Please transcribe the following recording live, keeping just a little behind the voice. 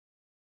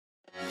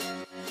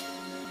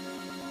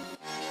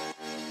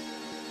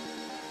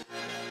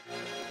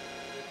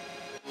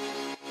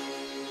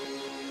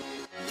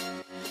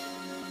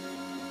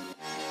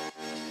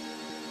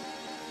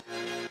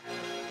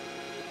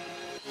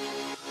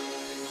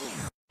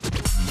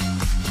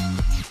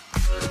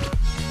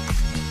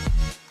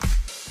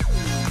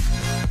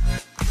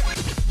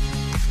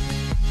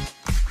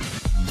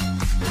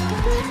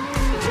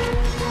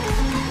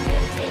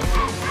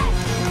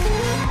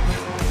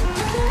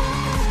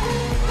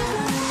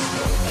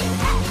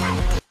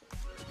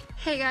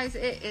Hey guys,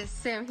 it is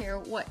Sam here.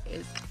 What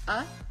is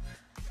up?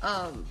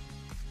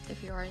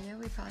 If you already know,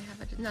 we probably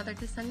have another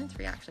Descendants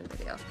reaction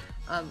video.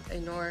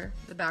 Ignore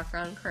the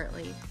background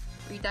currently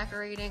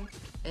redecorating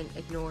and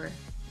ignore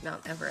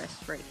Mount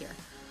Everest right here.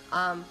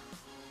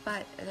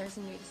 But there's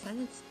a new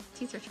Descendants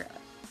teaser trailer,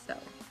 so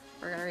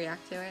we're gonna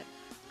react to it.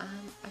 I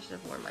should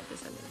have worn my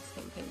Descendants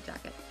hand-painted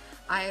jacket.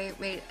 I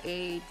made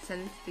a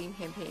Descendants themed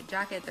hand-painted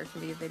jacket. There's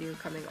gonna be a video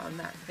coming on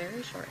that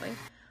very shortly.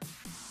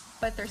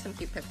 But there's some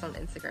cute pics on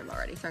Instagram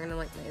already, so I'm gonna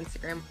link my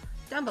Instagram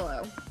down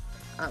below.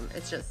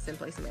 It's just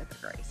simply Samantha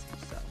Grace.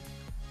 So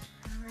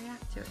I'll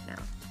react to it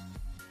now.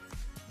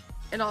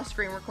 And I'll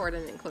screen record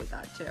and include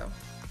that too.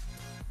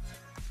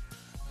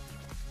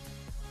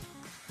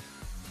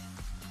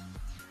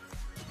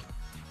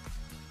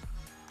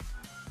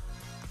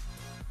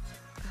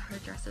 Her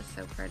dress is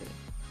so pretty.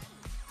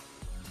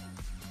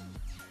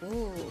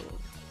 Ooh.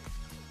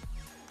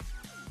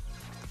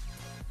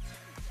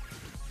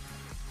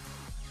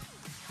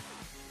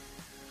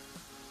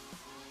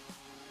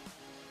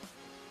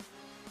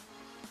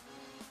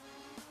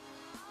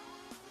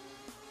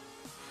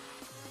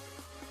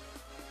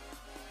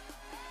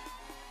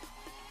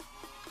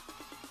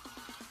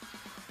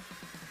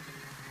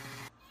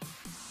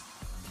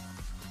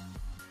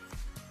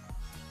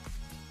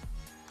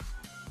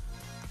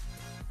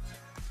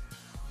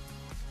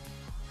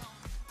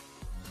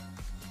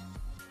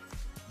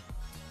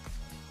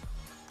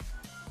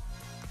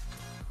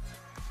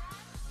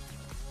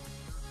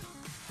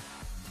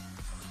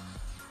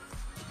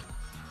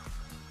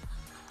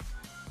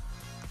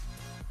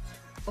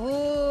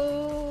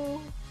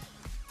 Oh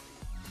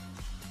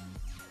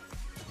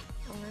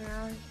my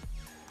god.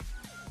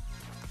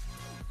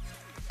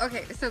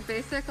 Okay, so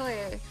basically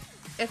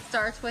it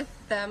starts with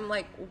them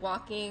like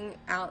walking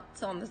out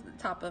on the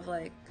top of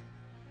like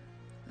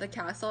the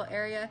castle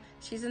area.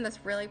 She's in this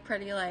really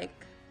pretty like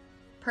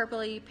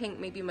purpley pink,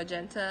 maybe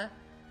magenta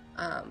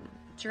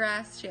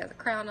dress. She has a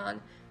crown on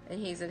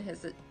and he's in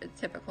his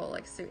typical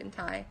like suit and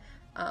tie,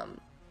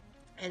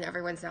 and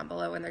everyone's down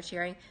below and they're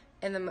cheering,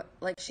 and then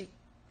like she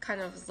kind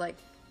of is like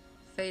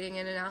fading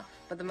in and out,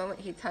 but the moment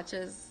he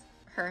touches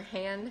her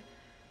hand,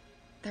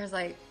 there's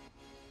like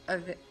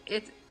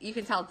you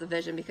can tell it's a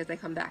vision because they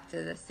come back to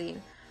this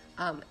scene.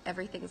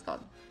 Everything's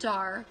gone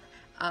dark,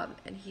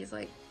 and he's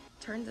like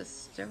turned to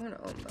stone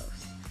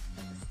almost,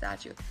 like a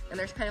statue, and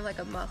there's kind of like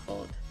a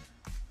muffled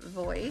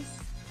voice.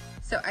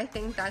 So I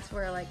think that's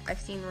where, like,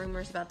 I've seen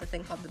rumors about the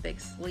thing called the Big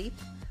Sleep,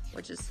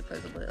 which is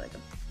supposedly like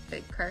a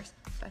big curse.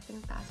 So I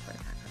think that's where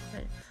that comes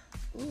in.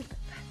 Ooh,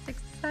 that's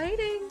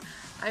exciting!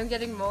 I'm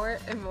getting more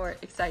and more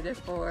excited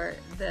for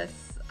this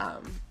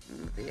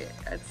movie.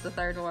 It's the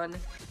third one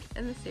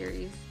in the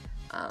series.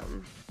 But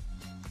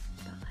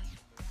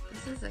like,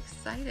 this is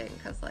exciting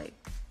because like,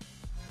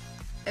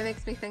 it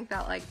makes me think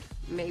that like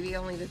maybe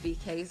only the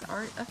VKs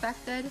aren't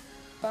affected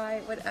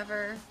by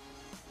whatever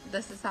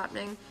this is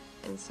happening,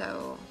 and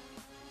so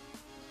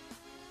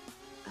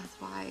that's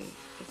why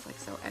it's like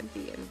so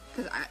empty. And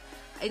because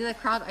in the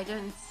crowd I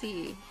didn't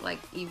see like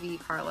Evie,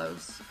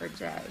 Carlos, or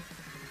Jay.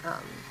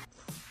 But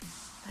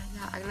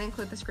yeah, I'm gonna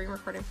include the screen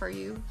recording for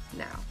you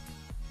now.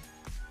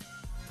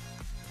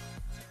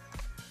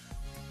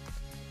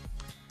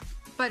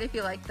 But if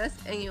you like this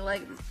and you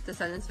like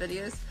Descendants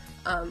videos,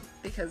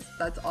 because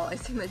that's all I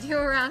seem to do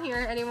around here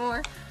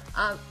anymore,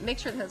 make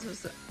sure to hit the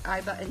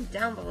subscribe button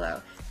down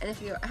below. And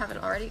if you haven't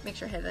already, make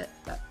sure to hit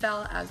that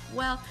bell as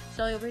well,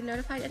 so you'll be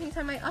notified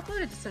anytime I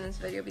upload a Descendants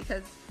video,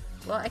 because,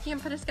 well, I can't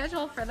put a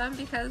schedule for them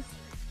because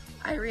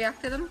I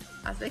react to them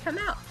as they come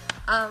out.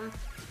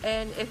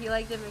 And if you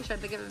liked it, make sure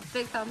to give it a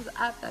big thumbs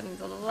up. That means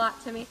a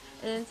lot to me.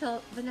 And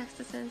until the next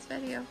Descendants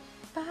video,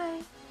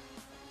 bye!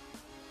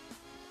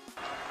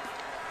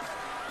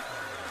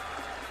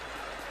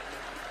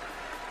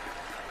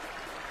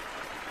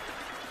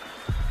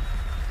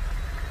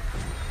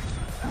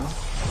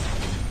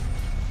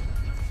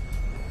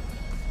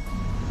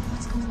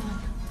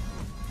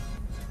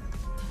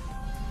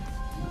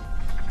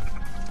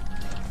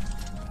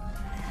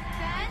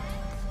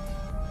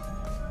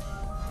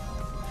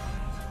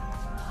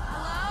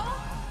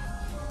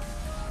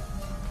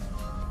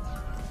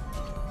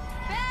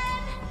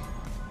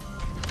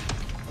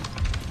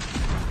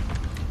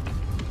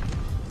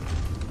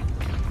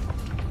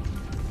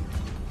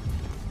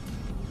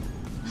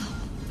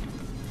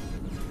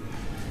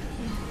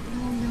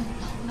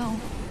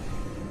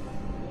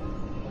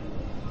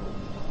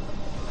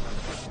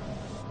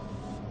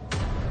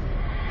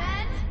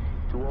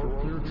 To our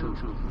future.